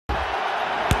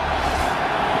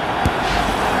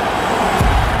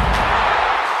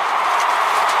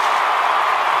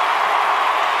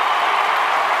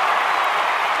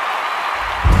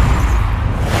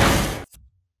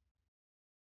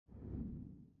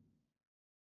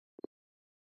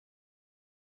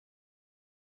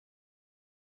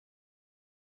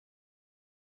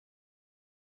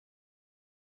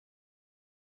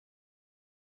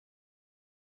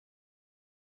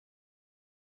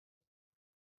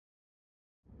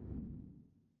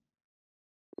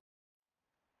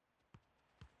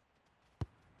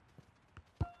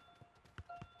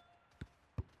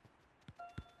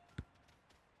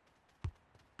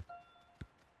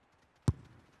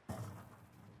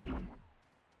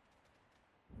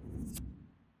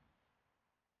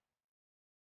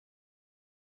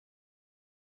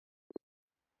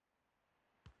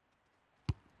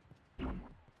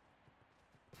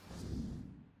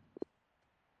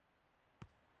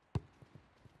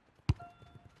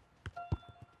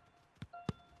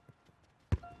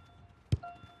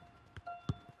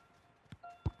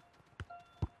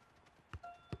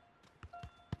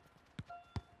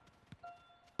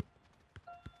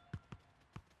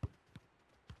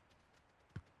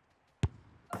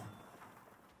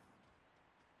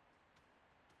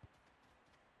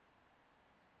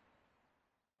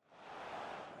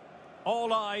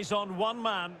All eyes on one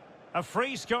man. A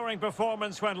free-scoring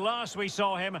performance when last we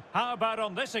saw him. How about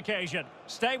on this occasion?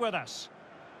 Stay with us.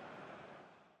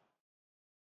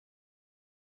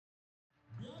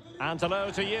 And hello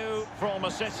to you from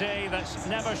a city that's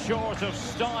never short of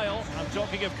style. I'm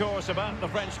talking, of course, about the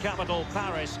French capital,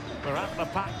 Paris. We're at the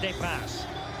Parc des Princes.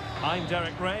 I'm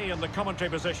Derek Ray in the commentary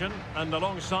position, and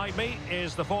alongside me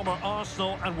is the former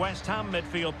Arsenal and West Ham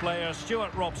midfield player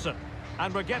Stuart Robson.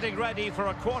 And we're getting ready for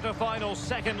a quarter-final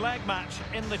second leg match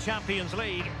in the Champions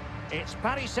League. It's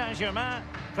Paris Saint-Germain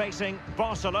facing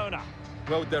Barcelona.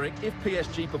 Well, Derek, if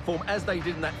PSG perform as they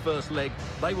did in that first leg,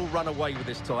 they will run away with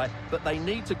this tie. But they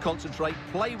need to concentrate,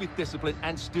 play with discipline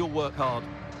and still work hard.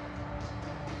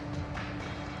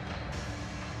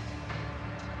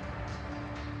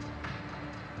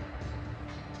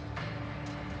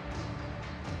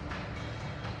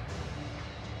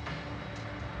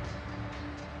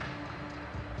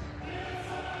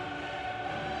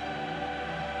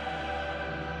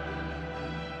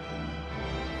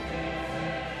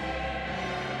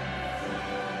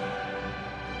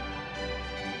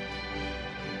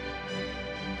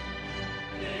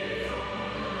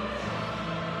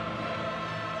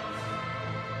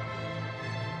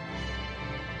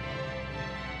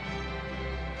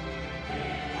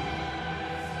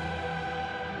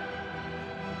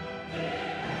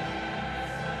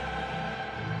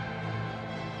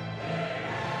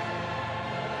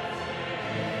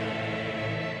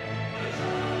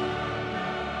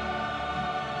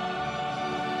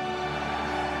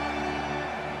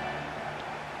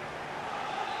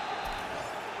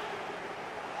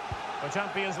 The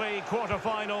Champions League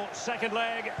quarter-final second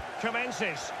leg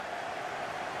commences.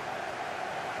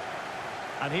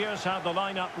 And here's how the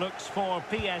lineup looks for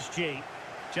PSG.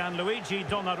 Gianluigi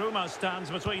Donnarumma stands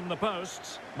between the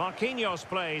posts. Marquinhos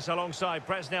plays alongside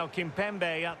Presnel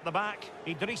Kimpembe at the back.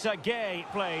 Idrissa Gueye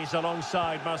plays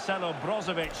alongside Marcelo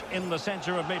Brozovic in the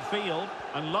centre of midfield.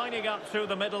 And lining up through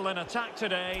the middle in attack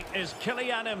today is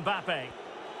Kylian Mbappe.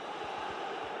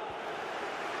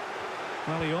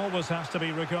 Well, he always has to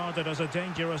be regarded as a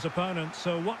dangerous opponent,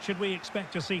 so what should we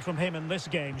expect to see from him in this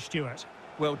game, Stuart?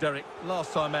 Well, Derek,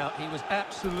 last time out, he was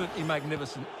absolutely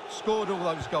magnificent. Scored all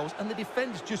those goals, and the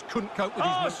defenders just couldn't cope with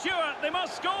his... Oh, Stuart, they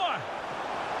must score!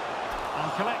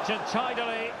 And collected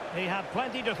tidily. He had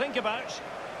plenty to think about.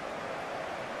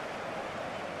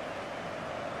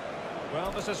 Well,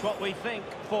 this is what we think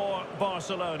for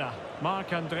Barcelona.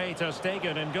 Marc-André ter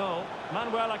Stegen in goal.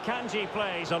 Manuel Akanji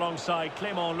plays alongside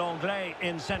Clément Lenglet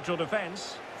in central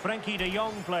defence. Frenkie de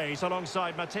Jong plays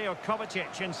alongside Mateo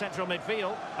Kovacic in central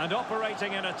midfield. And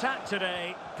operating in attack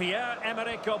today,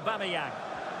 Pierre-Emerick Aubameyang.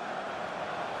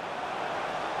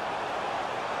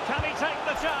 Can he take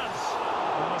the chance?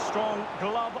 And a strong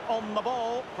glove on the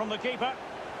ball from the keeper.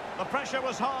 The pressure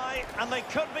was high, and they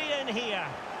could be in here.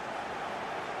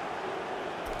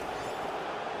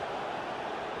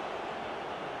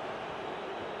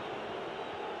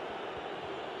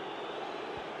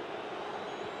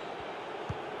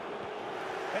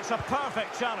 It's a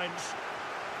perfect challenge.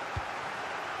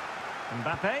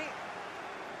 Mbappe.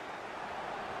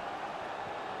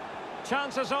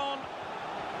 Chances on.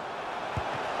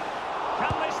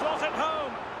 Can they slot it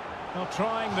home? Not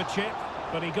trying the chip,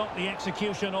 but he got the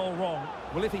execution all wrong.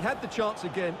 Well, if he had the chance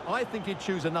again, I think he'd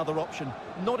choose another option.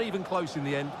 Not even close in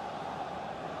the end.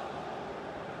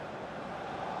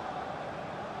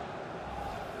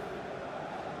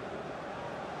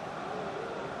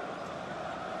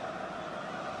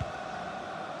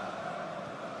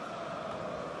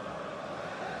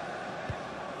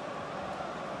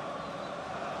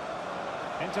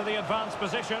 Into the advanced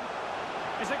position.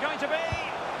 Is it going to be?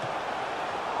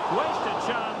 Wasted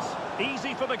chance.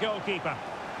 Easy for the goalkeeper.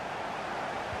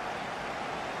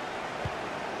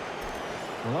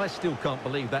 Well, I still can't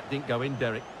believe that didn't go in,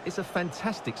 Derek. It's a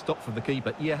fantastic stop from the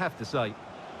keeper, you have to say.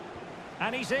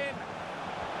 And he's in.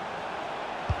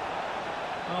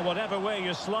 Well, whatever way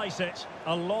you slice it,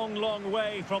 a long, long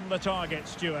way from the target,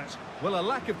 Stuart. Well, a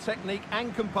lack of technique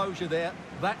and composure there.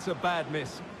 That's a bad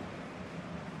miss.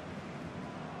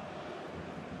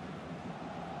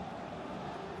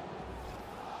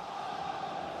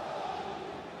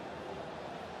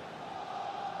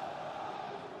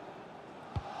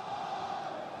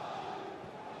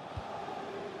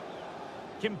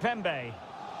 Kimpembe.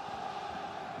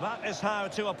 That is how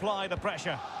to apply the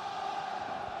pressure.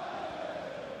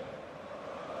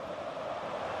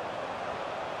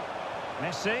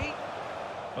 Messi.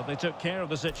 But they took care of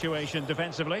the situation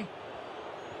defensively.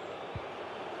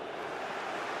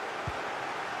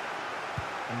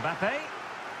 Mbappe.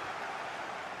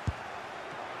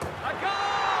 A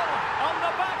goal! On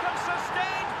the back of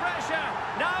sustained pressure.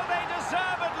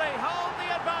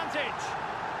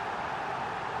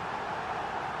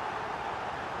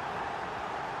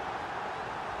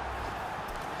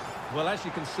 Well, as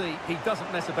you can see, he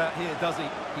doesn't mess about here, does he?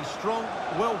 He's strong,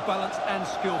 well-balanced and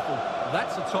skillful.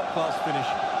 That's a top-class finish.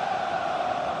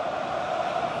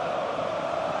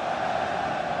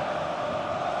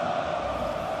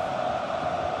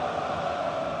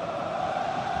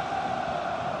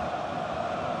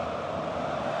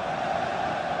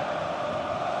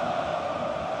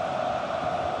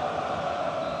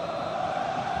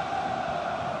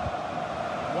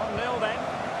 Then.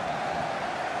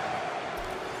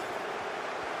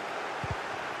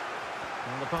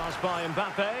 And the pass by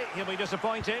Mbappe, he'll be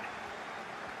disappointed.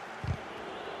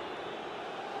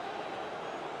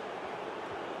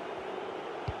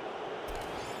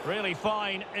 Really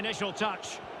fine initial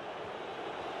touch.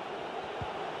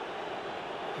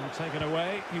 And taken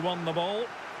away, he won the ball.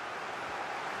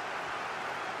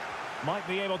 Might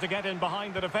be able to get in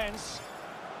behind the defence.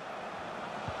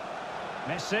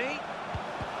 Messi.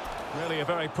 Really a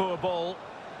very poor ball.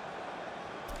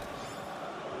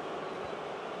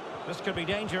 This could be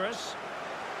dangerous.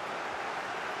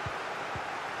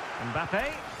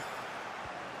 Mbappe.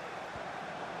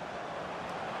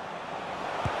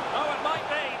 Oh, it might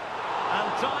be.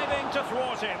 And diving to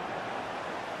thwart him.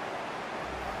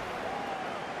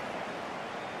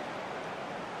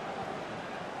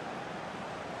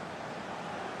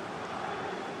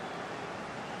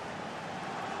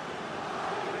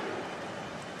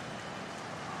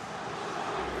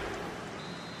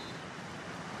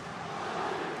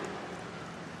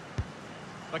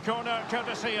 The corner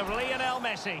courtesy of Lionel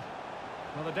Messi.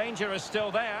 Well, the danger is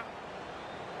still there.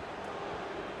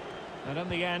 And in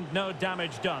the end, no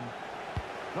damage done.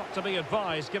 Not to be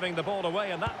advised giving the ball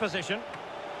away in that position.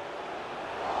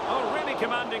 Oh, really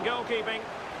commanding goalkeeping.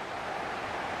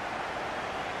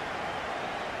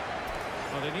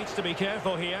 Well, he needs to be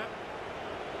careful here.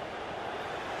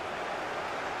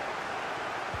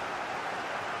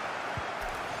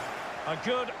 A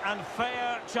good and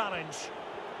fair challenge.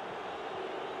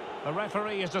 The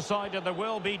referee has decided there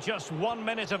will be just 1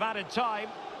 minute of added time.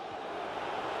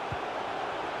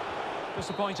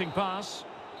 Disappointing pass.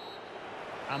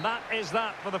 And that is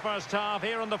that for the first half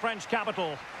here in the French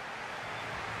capital.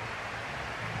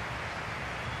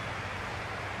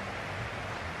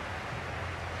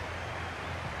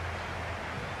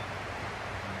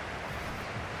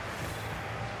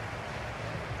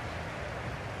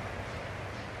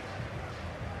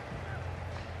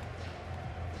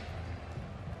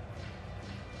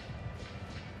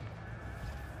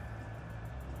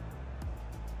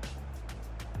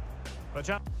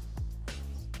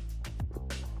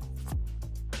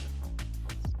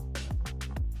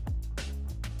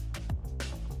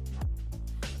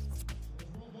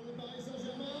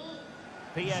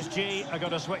 PSG are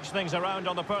going to switch things around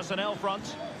on the personnel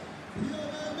front.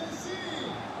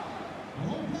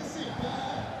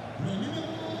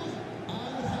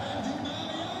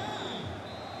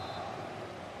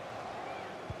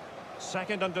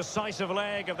 Second and decisive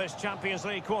leg of this Champions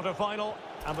League quarter-final,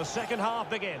 and the second half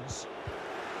begins.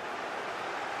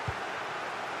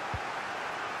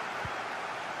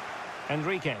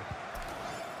 Enrique.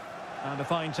 And a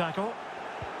fine tackle.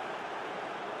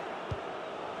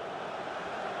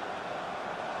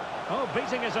 Oh,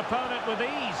 beating his opponent with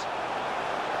ease.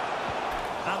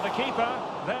 And the keeper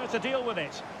there to deal with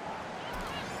it.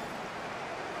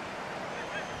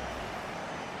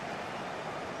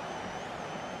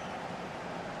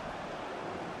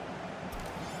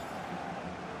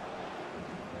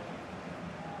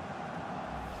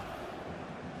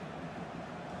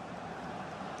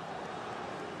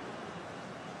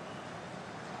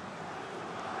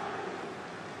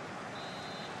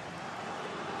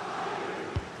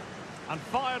 And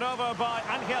fired over by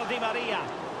Angel Di Maria.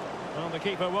 Well, the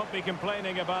keeper won't be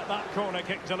complaining about that corner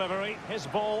kick delivery. His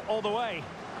ball all the way.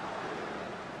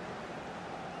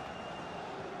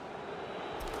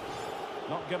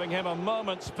 Not giving him a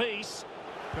moment's peace.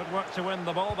 Good work to win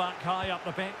the ball back high up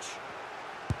the pitch.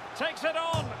 Takes it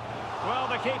on. Well,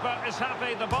 the keeper is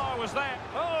happy the bar was there.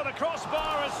 Oh, the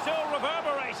crossbar is still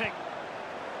reverberating.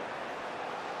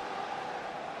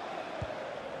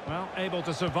 Well, able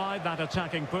to survive that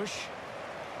attacking push.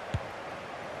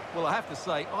 Well, I have to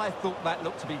say, I thought that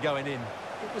looked to be going in.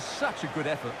 It was such a good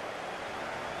effort.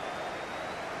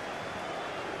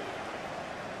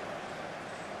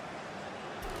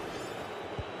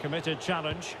 Committed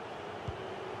challenge.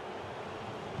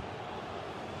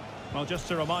 Well,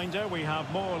 just a reminder, we have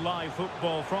more live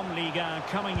football from Ligue 1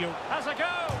 coming you. Has a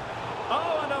go!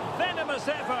 Oh, and a venomous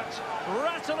effort,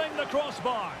 rattling the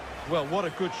crossbar. Well, what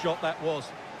a good shot that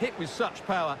was. Hit with such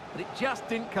power, but it just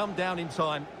didn't come down in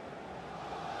time.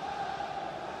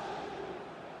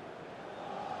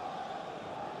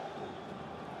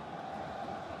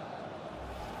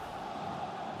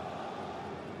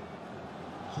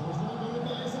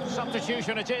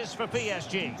 Substitution it is for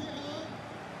PSG.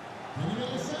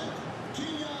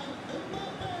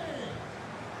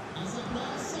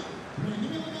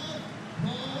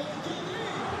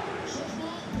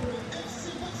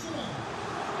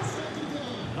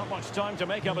 Not much time to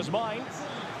make up his mind.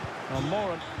 Well,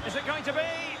 Moran, is it going to be?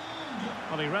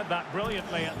 Well, he read that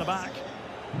brilliantly at the back.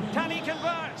 Can he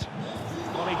convert?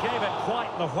 Well, he gave it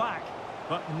quite the whack,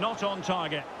 but not on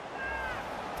target.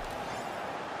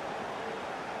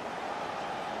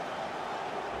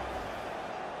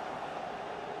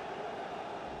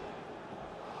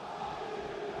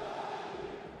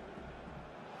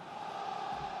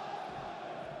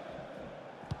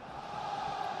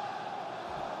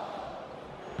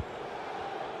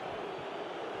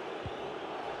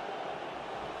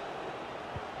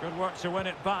 Good work to win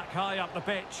it back high up the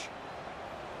pitch.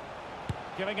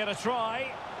 Giving it a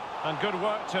try. And good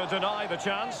work to deny the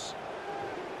chance.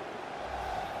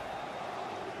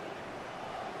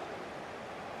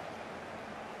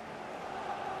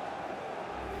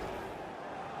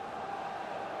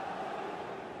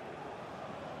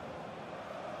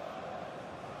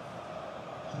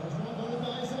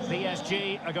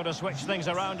 PSG are going to switch things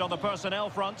around on the personnel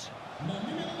front.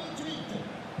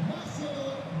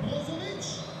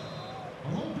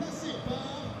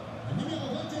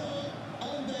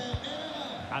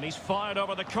 And he's fired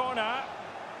over the corner.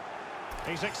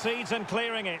 He succeeds in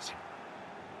clearing it.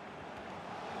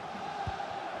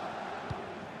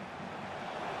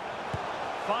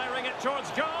 Firing it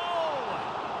towards goal.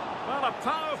 Well, a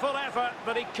powerful effort,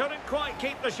 but he couldn't quite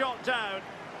keep the shot down.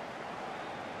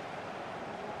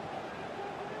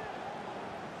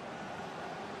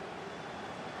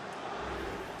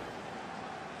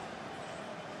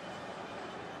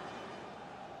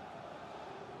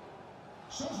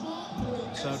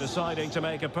 So deciding to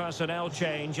make a personnel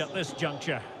change at this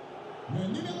juncture. Le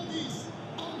numéro 10,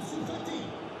 Ansu Fati.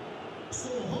 Son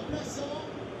remplaçant,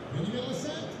 le numéro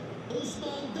 7,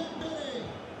 Ousmane Dembélé.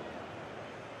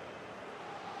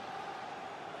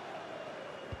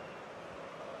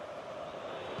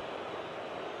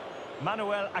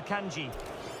 Manuel Akanji.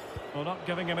 Well, not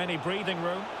giving him any breathing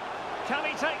room. Can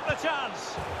he take the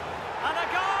chance? And a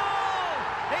goal!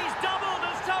 He's doubled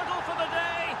his total for the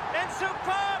day in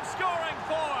superb scoring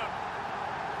form.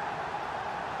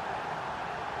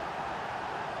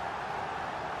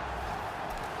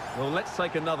 Well, let's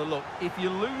take another look. If you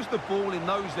lose the ball in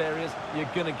those areas, you're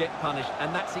going to get punished.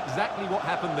 And that's exactly what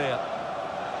happened there.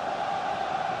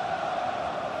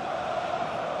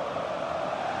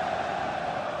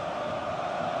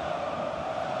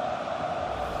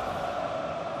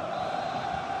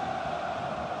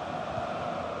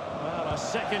 Well, a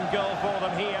second goal for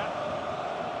them here.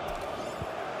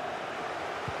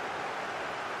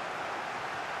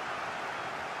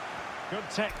 Good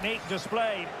technique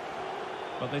displayed.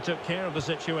 But they took care of the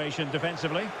situation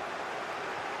defensively.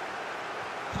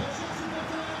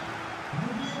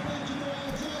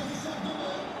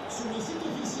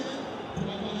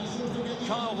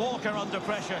 Kyle Walker under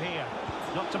pressure here.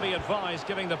 Not to be advised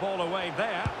giving the ball away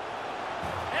there.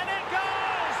 And it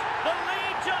goes! The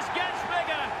lead just gets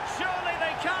bigger. Surely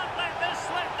they can't let this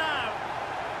slip now.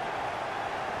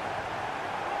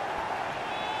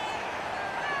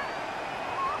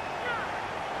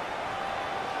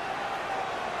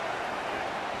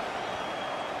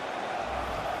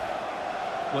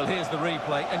 Well, here's the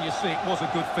replay, and you see it was a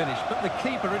good finish. But the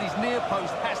keeper at his near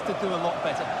post has to do a lot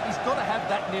better. He's got to have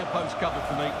that near post covered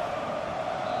for me.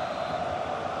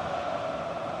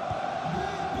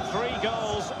 3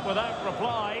 goals without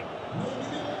reply.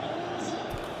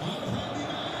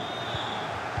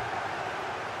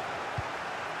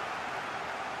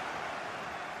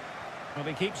 Well,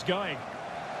 he keeps going.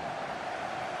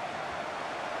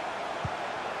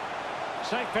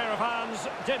 Safe pair of hands,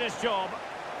 did his job.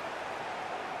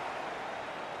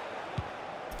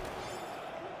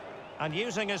 And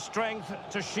using his strength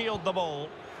to shield the ball.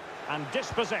 And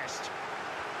dispossessed.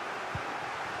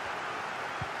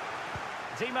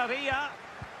 Di Maria.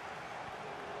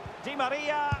 Di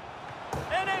Maria.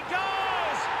 In it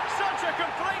goes! Such a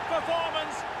complete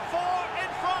performance. 4 in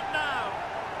front now.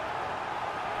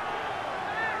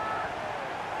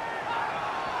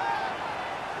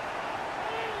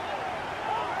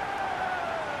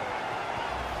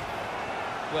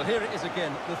 Well, here it is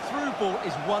again. The through ball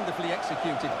is wonderfully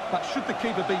executed, but should the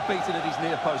keeper be beaten at his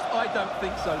near post? I don't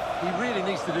think so. He really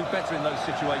needs to do better in those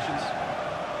situations.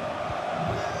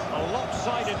 A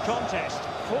lopsided contest,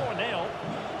 4-0.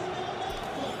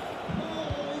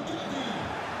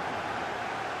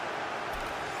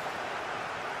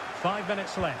 Five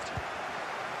minutes left.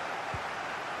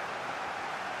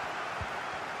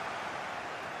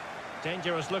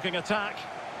 Dangerous looking attack.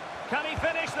 Can he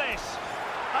finish this?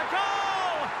 A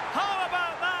goal! How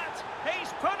about that?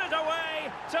 He's put it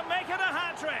away to make it a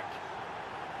hat-trick.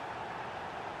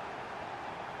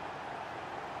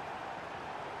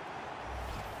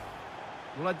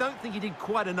 Well, I don't think he did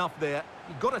quite enough there.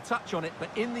 He got a touch on it,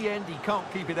 but in the end, he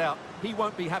can't keep it out. He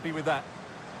won't be happy with that.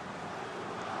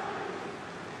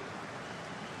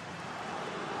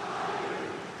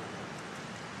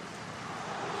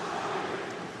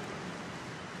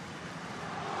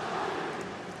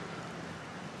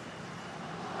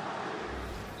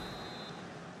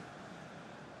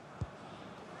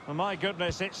 Oh, my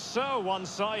goodness, it's so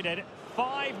one-sided.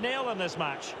 5-0 in this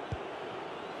match.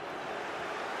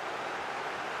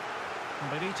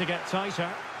 And they need to get tighter.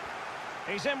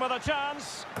 He's in with a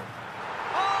chance.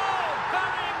 Oh,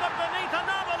 burying them beneath an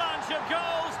avalanche of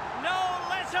goals. No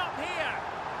let-up here.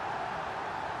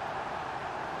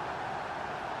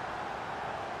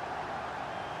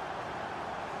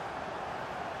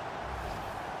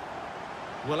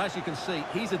 Well, as you can see,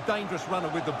 he's a dangerous runner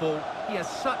with the ball. He has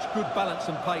such good balance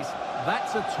and pace.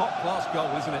 That's a top-class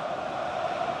goal, isn't it?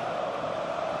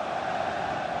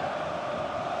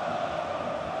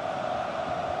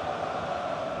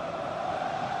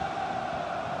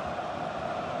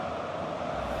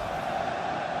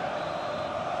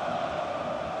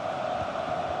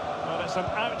 Well, it's an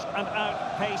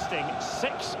out-and-out pasting.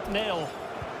 6-0.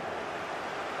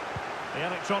 The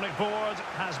electronic board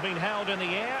has been held in the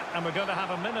air, and we're going to have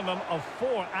a minimum of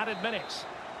 4 added minutes.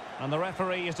 And the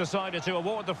referee has decided to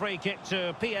award the free kick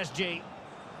to PSG.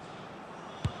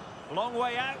 Long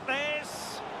way out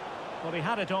this. Well, he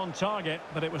had it on target,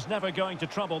 but it was never going to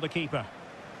trouble the keeper.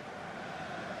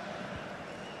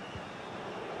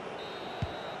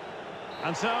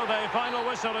 And so the final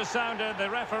whistle is sounded. The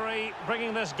referee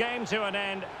bringing this game to an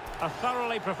end. A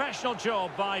thoroughly professional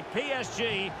job by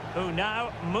PSG, who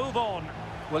now move on.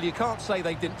 Well, you can't say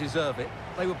they didn't deserve it.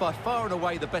 They were by far and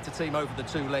away the better team over the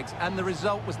 2 legs, and the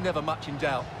result was never much in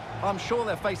doubt. I'm sure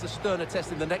they'll face a sterner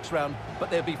test in the next round,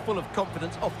 but they'll be full of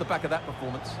confidence off the back of that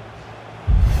performance.